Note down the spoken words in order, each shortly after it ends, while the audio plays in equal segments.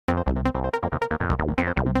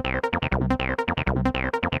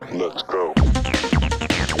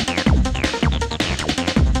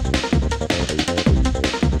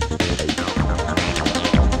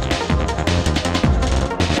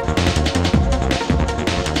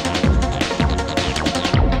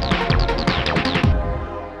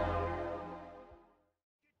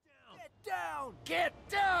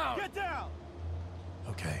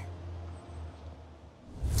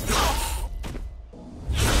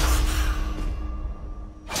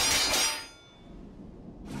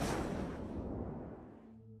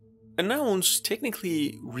announced,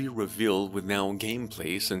 technically re-revealed with now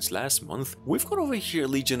gameplay since last month, we've got over here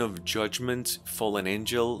Legion of Judgment, Fallen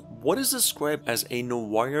Angel, what is described as a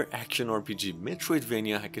noir action RPG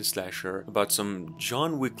Metroidvania hack and slasher about some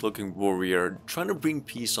John Wick looking warrior trying to bring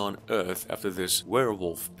peace on Earth after this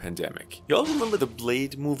werewolf pandemic. Y'all remember the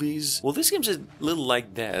Blade movies? Well, this game's a little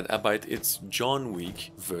like that, about it's John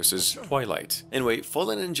Wick versus Twilight. Anyway,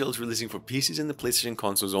 Fallen Angel is releasing for PCs and the PlayStation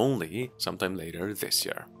consoles only sometime later this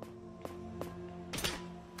year.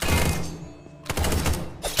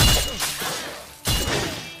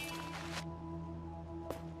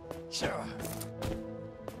 Sure.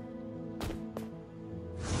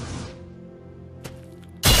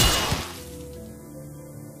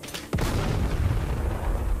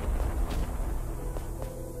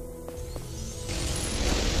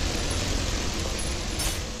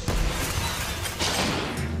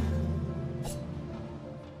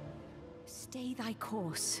 Stay thy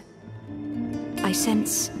course. I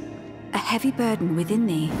sense a heavy burden within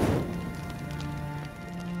thee.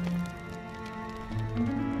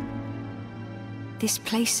 This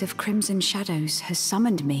place of crimson shadows has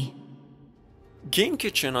summoned me. Game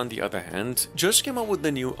Kitchen, on the other hand, just came out with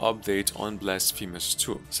the new update on Blasphemous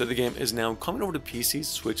 2. So the game is now coming over to PC,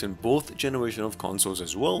 Switch and both generation of consoles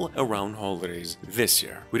as well around holidays this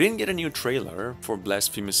year. We didn't get a new trailer for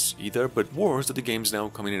Blasphemous either, but word that the game's now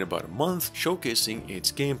coming in about a month, showcasing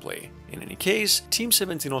its gameplay. In any case, Team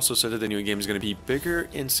 17 also said that the new game is going to be bigger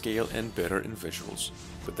in scale and better in visuals.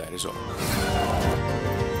 But that is all.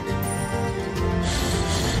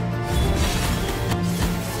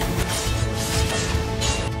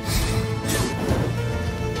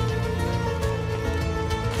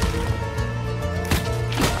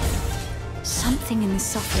 Something in this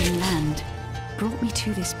suffering land brought me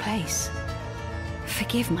to this place.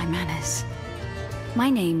 Forgive my manners. My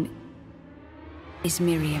name is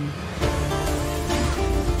Miriam.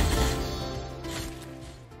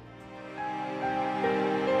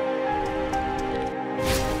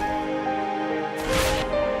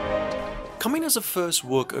 Coming as a first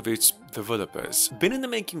work of its developers, been in the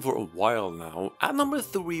making for a while now, at number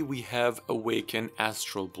 3 we have Awaken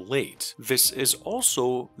Astral Blade. This is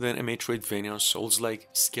also then a Metroidvania Souls-like,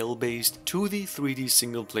 skill-based, 2D 3D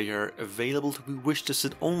single player available to be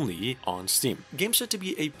wished-listed only on Steam. Game set to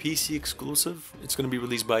be a PC exclusive, it's going to be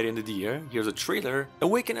released by the end of the year. Here's a trailer.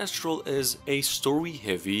 Awaken Astral is a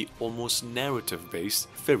story-heavy, almost narrative-based,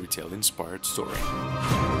 fairy tale-inspired story.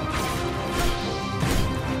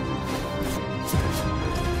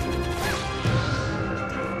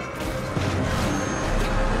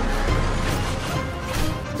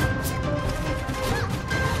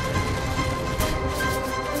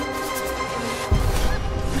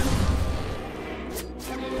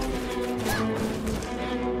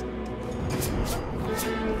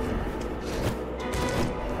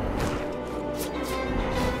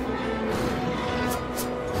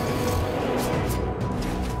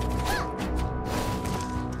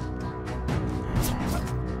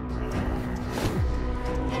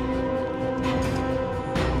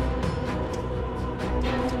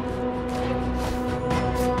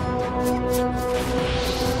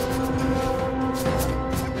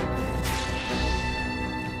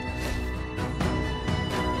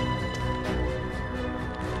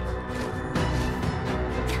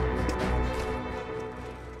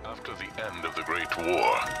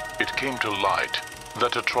 War, it came to light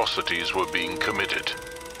that atrocities were being committed,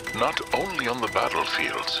 not only on the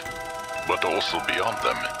battlefields, but also beyond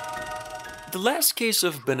them. The Last Case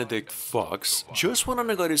of Benedict Fox just went on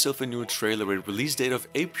and got itself a new trailer with release date of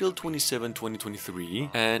April 27, 2023,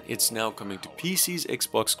 and it's now coming to PCs,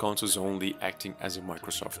 Xbox consoles only, acting as a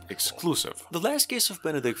Microsoft exclusive. The Last Case of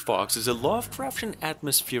Benedict Fox is a Lovecraftian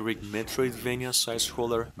atmospheric Metroidvania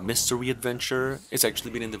side-scroller mystery adventure. It's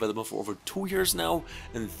actually been in development for over 2 years now,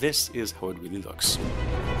 and this is how it really looks.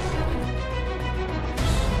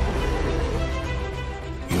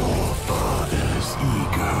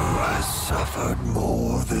 Ego has suffered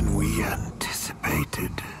more than we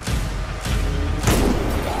anticipated.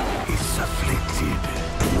 He's afflicted,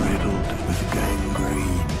 riddled with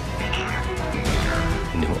gangrene.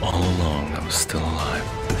 Knew all along I was still alive.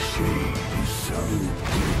 The shade is so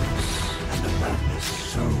dense and the madness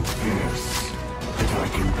so fierce that I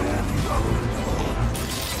can barely hold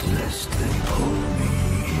on, lest they pull me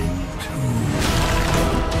into.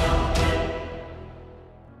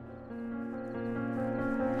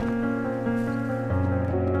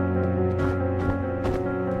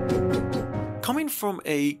 Coming from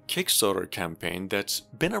a Kickstarter campaign that's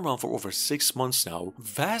been around for over 6 months now,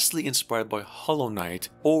 vastly inspired by Hollow Knight,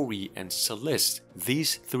 Ori, and Celeste.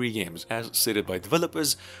 These 3 games, as stated by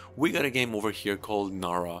developers, we got a game over here called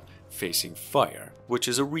Nara Facing Fire, which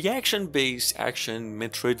is a reaction-based action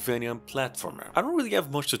Metroidvania platformer. I don't really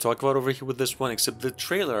have much to talk about over here with this one, except the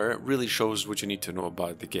trailer really shows what you need to know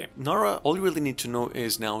about the game. Nara, all you really need to know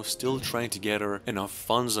is now still trying to gather enough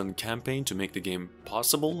funds on campaign to make the game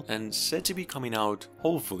possible, and said to be coming out,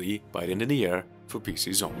 hopefully, by the end of the year for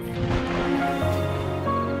PCs only.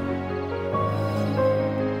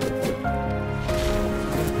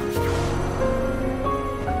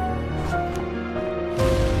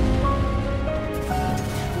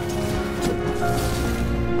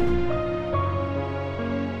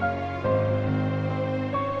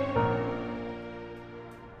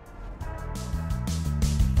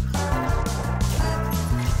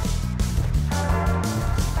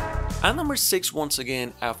 At number 6, once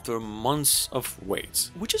again, after months of wait,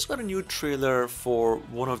 we just got a new trailer for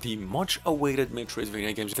one of the much awaited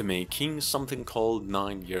Metroidvania games in the making, something called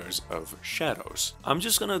 9 Years of Shadows. I'm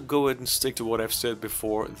just gonna go ahead and stick to what I've said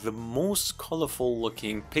before, the most colorful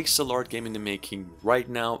looking pixel art game in the making right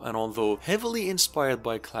now, and although heavily inspired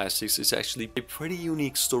by classics, it's actually a pretty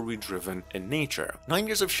unique story driven in nature. 9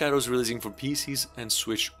 Years of Shadows releasing for PCs and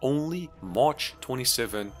Switch only March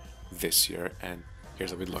 27 this year, and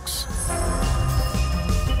here's how it looks.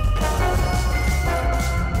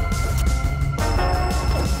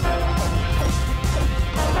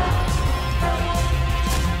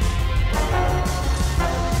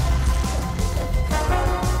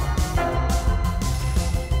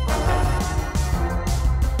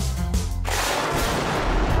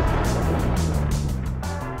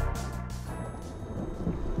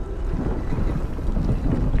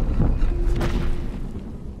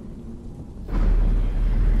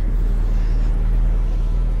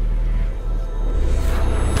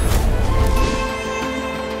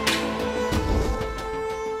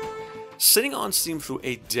 Sitting on Steam through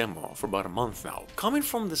a demo for about a month now, coming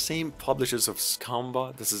from the same publishers of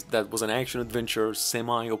Scamba. That was an action-adventure,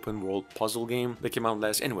 semi-open world puzzle game that came out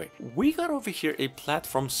last. Anyway, we got over here a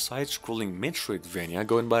platform side-scrolling Metroidvania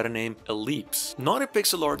going by the name Ellipse. Not a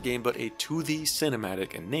pixel art game, but a 2D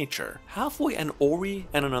cinematic in nature. Halfway an Ori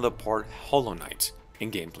and another part Hollow Knight in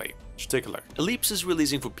gameplay. Just take a look. Ellipse is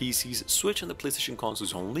releasing for PCs, Switch, and the PlayStation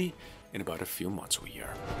consoles only in about a few months or a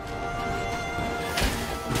year.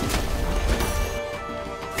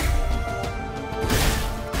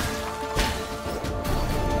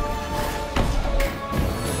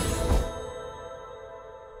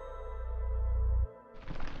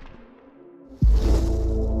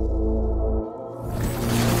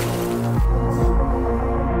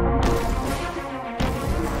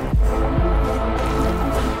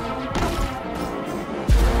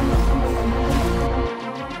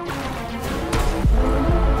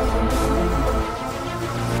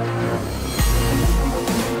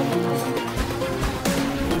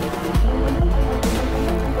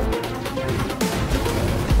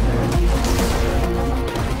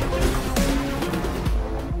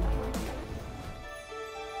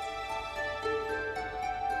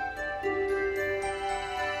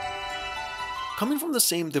 Coming from the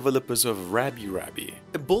same developers of Rabby,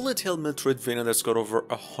 a bullet hell Metroidvania that's got over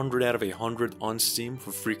 100 out of 100 on Steam for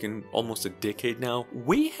freaking almost a decade now,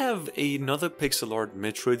 we have another pixel art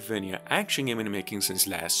Metroidvania action game in the making since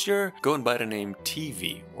last year, going by the name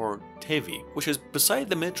TV, or Tevi, which is, beside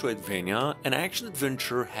the Metroidvania, an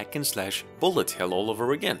action-adventure hack-and-slash bullet hell all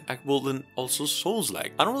over again. Well, then also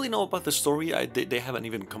Souls-like. I don't really know about the story, they haven't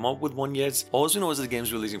even come up with one yet. All we know is that the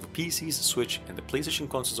game's releasing for PCs, Switch, and the PlayStation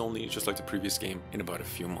consoles only, just like the previous game, in about a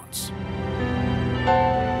few months.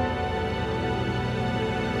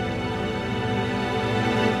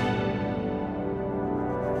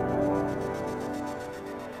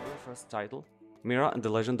 First title, Mira and the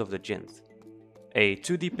Legend of the Jinns. A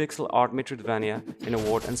 2D pixel art Metroidvania in a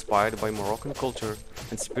world inspired by Moroccan culture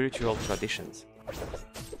and spiritual traditions.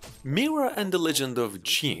 Mira and the Legend of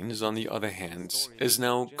Jinns, on the other hand, is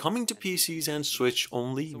now coming to PCs and Switch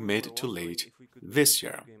only mid to late this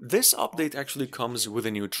year. This update actually comes with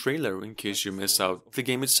a new trailer in case you miss out the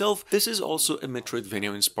game itself. This is also a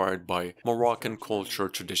Metroidvania inspired by Moroccan culture,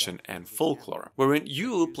 tradition, and folklore, wherein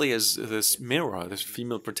you play as this Mira, this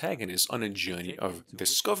female protagonist, on a journey of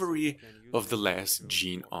discovery of the last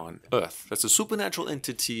gene on Earth. That's a supernatural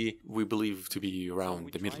entity we believe to be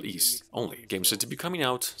around the Middle East only. Game said to be coming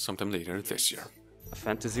out sometime later this year. A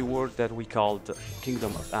fantasy world that we called the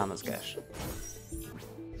Kingdom of Amazgash.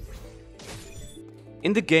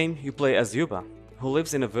 In the game, you play as Yuba, who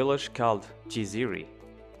lives in a village called Jiziri.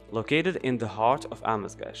 located in the heart of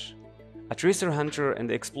Amazgash, a treasure hunter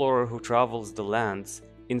and explorer who travels the lands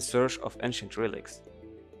in search of ancient relics.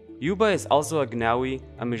 Yuba is also a Gnawi,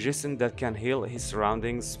 a magician that can heal his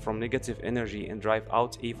surroundings from negative energy and drive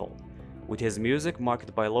out evil, with his music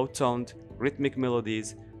marked by low-toned, rhythmic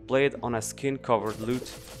melodies played on a skin-covered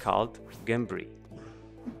lute called Gembri.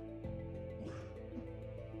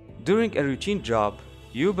 During a routine job,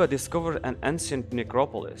 Yuba discovered an ancient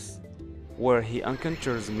necropolis, where he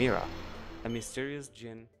encounters Mira, a mysterious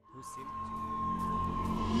jinn who seems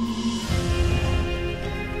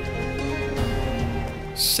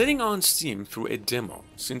Sitting on Steam through a demo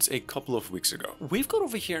since a couple of weeks ago. We've got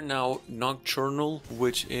over here now Nocturnal,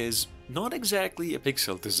 which is not exactly a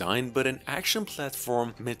pixel design, but an action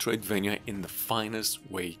platform Metroidvania in the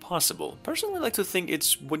finest way possible. Personally, I like to think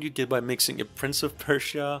it's what you get by mixing a Prince of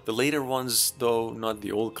Persia, the later ones though, not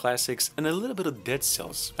the old classics, and a little bit of Dead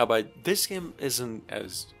Cells. However, this game isn't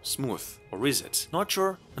as smooth, or is it? Not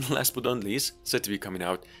sure, and last but not least, set to be coming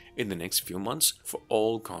out in the next few months for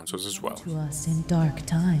all consoles as well. To us in dark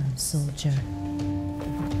times, soldier.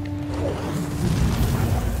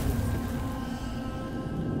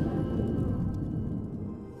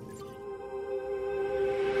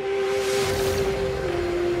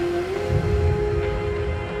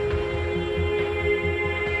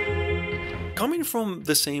 Coming from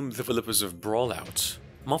the same developers of Brawlout,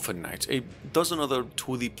 Muffin Knight, a dozen other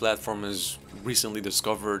 2D platformers recently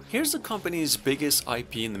discovered, here's the company's biggest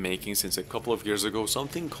IP in the making since a couple of years ago,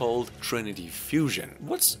 something called Trinity Fusion.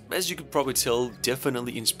 What's, as you could probably tell,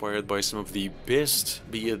 definitely inspired by some of the best,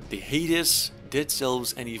 be it the Hades, Dead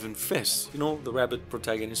Cells, and even Fist, you know, the rabbit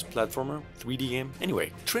protagonist platformer, 3D game.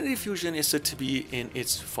 Anyway, Trinity Fusion is said to be in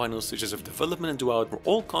its final stages of development and due out for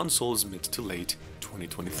all consoles mid to late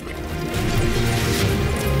 2023.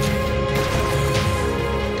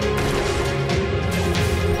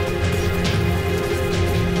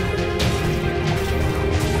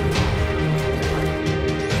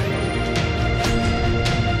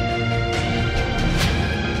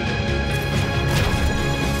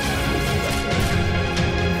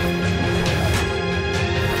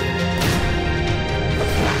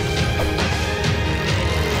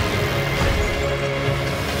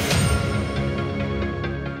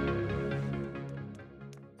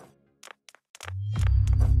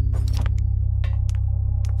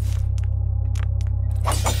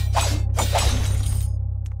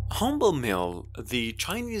 Humble Mill, the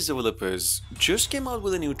Chinese developers, just came out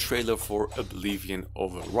with a new trailer for Oblivion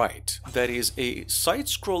Override. That is a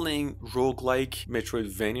side-scrolling roguelike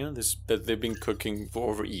Metroidvania that they've been cooking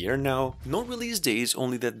for over a year now. No release dates,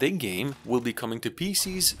 only that the game will be coming to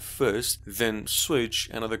PCs first, then Switch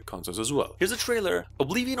and other consoles as well. Here's the trailer.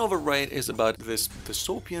 Oblivion Override is about this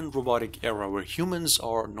dystopian robotic era where humans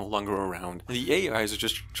are no longer around and the AIs are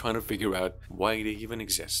just trying to figure out why they even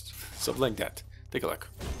exist. Something like that. Take a look.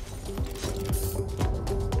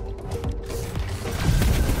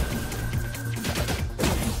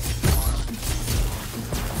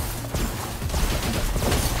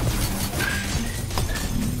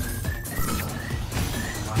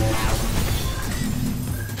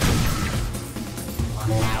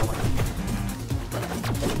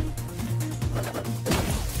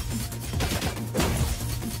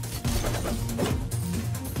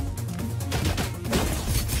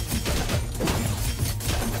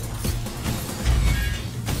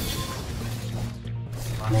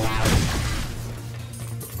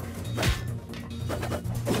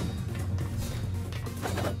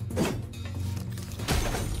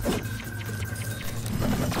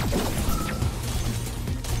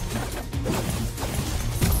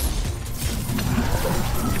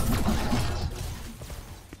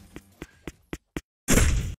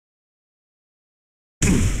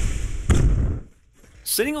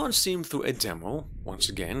 Sitting on Steam through a demo, once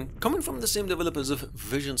again, coming from the same developers of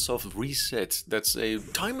Visionsoft Reset, that's a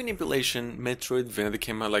time manipulation Metroidvania that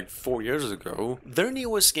came out like 4 years ago. Their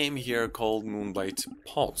newest game here called Moonlight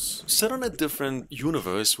Pulse, set on a different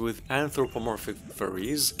universe with anthropomorphic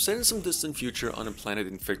furries, set in some distant future on a planet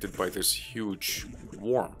infected by this huge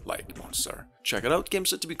worm-like monster. Check it out, game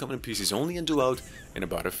set to be coming to PCs only and due out in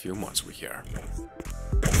about a few months, we hear.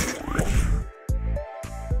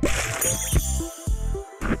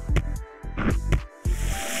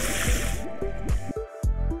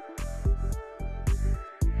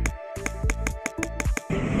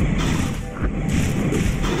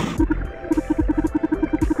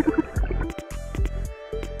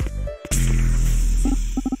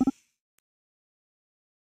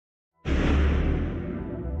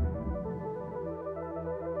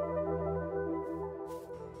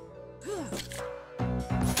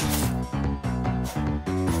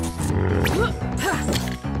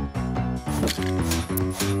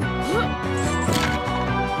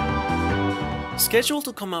 Scheduled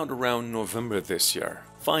to come out around November this year,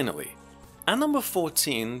 finally. And number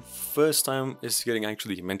 14, first time is getting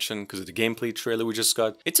actually mentioned because of the gameplay trailer we just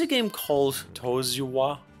got. It's a game called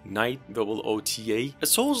Tozuwa Night OOTA, a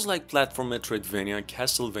Souls-like platform Metroidvania,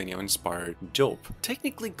 Castlevania inspired dope.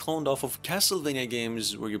 Technically cloned off of Castlevania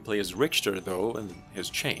games where you play as Richter though, and his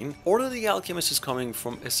chain. Order the Alchemist is coming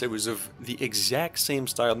from a series of the exact same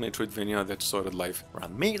style Metroidvania that started life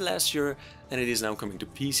around May last year, and it is now coming to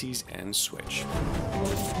PCs and Switch.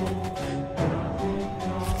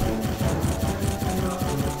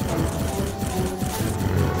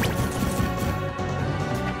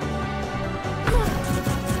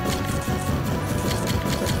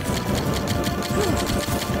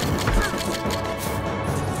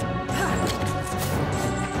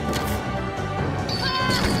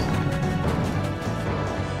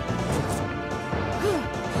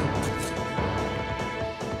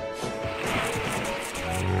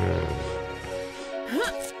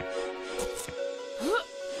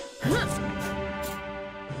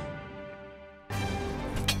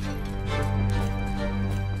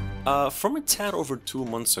 From a tad over 2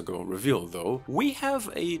 months ago reveal though, we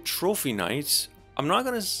have a trophy knight. I'm not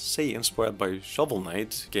gonna say inspired by Shovel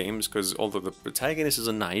Knight games, because although the protagonist is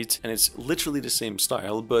a knight and it's literally the same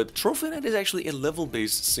style, but Trophy Knight is actually a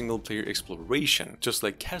level-based single-player exploration, just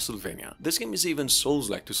like Castlevania. This game is even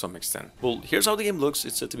Souls-like to some extent. Well, here's how the game looks.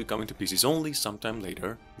 It's set to be coming to PCs only sometime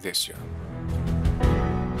later this year.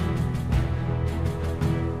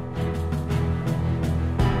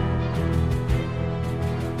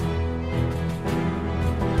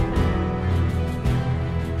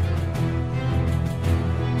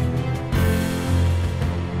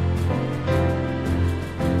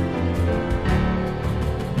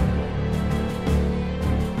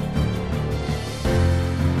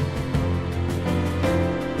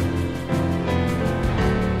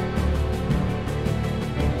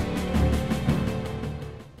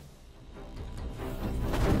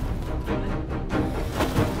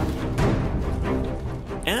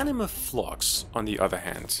 Anima Flux, on the other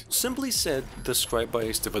hand, simply said, described by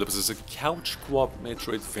its developers as a couch co-op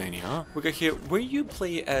Metroidvania, we got here where you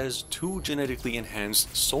play as two genetically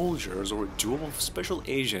enhanced soldiers or a duo of special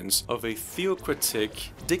agents of a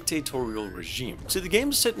theocratic dictatorial regime. So the game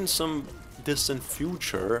is set in some distant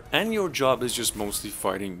future, and your job is just mostly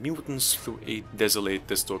fighting mutants through a desolate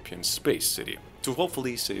dystopian space city to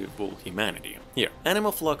hopefully save all humanity. Here,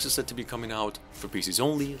 Anima Flux is set to be coming out for PCs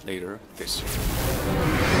only later this year.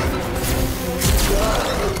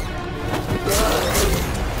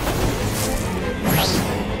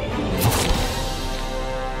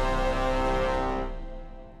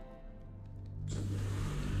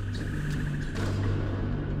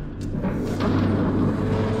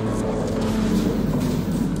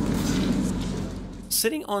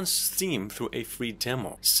 Sitting on Steam through a free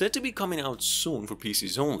demo, said to be coming out soon for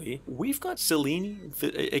PCs only, we've got Selene,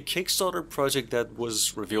 a Kickstarter project that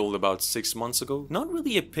was revealed about 6 months ago. Not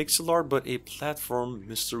really a pixel art, but a platform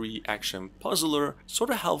mystery action puzzler, sort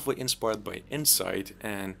of halfway inspired by Inside,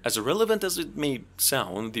 and as irrelevant as it may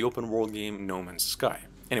sound, the open world game No Man's Sky.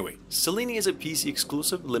 Anyway, Selene is a PC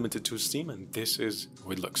exclusive limited to Steam, and this is how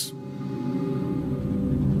it looks.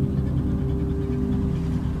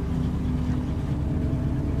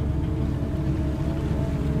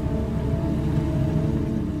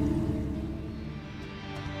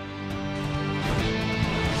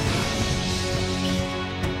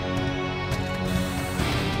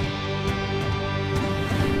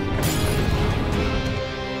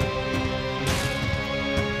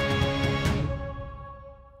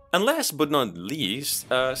 And last but not least,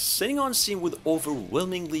 sitting on Steam with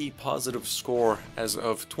overwhelmingly positive score as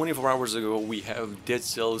of 24 hours ago, we have Dead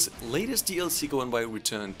Cells' latest DLC going by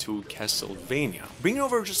Return to Castlevania. Bringing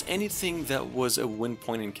over just anything that was a win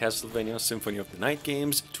point in Castlevania Symphony of the Night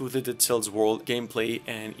games to the Dead Cells world, gameplay,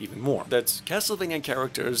 and even more. That's Castlevania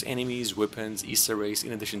characters, enemies, weapons, Easter eggs,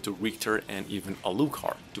 in addition to Richter and even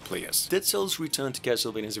Alucard to play as. Dead Cells Return to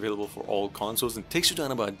Castlevania is available for all consoles and takes you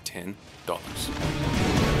down about $10.